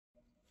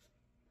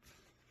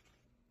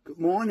Good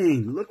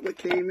morning. Look what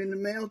came in the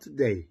mail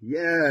today.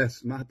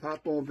 Yes, my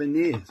pop-on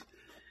veneers.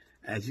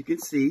 As you can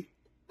see,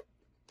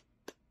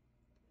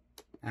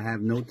 I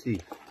have no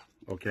teeth,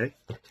 okay?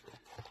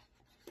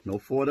 No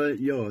fault of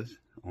yours,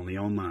 only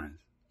on mine.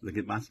 Look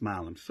at my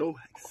smile. I'm so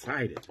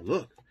excited.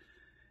 Look,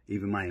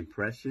 even my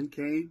impression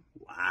came.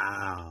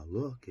 Wow,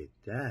 look at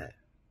that.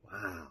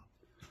 Wow,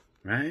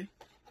 right?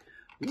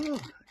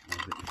 Look,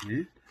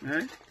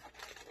 right?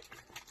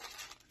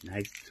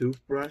 Nice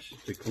toothbrush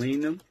to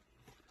clean them.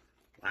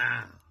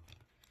 Wow.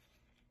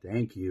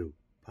 Thank you,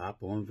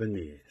 Pop-On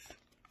Veneers.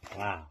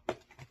 Wow.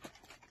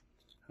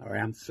 All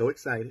right, I'm so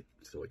excited.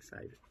 So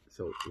excited.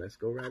 So let's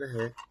go right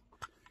ahead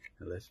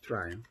and let's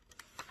try them.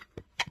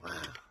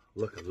 Wow.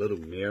 Look, a little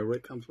mirror.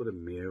 It comes with a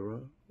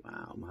mirror.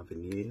 Wow, my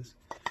veneers.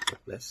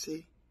 Let's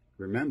see.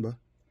 Remember.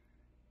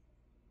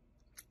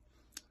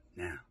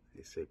 Now,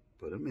 they say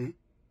put them in.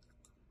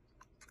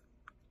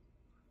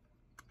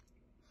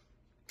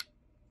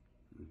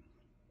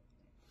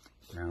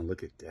 Now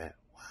look at that.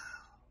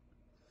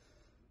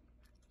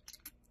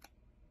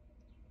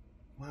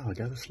 Wow, I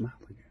got a smile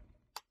again.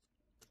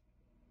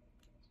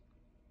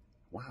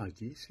 Wow,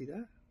 do you see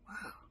that?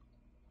 Wow.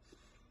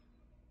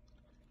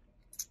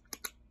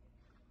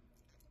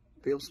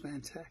 Feels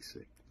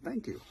fantastic.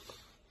 Thank you.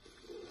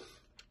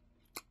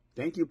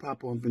 Thank you,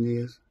 Pop-On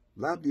Veneers.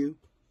 Love you.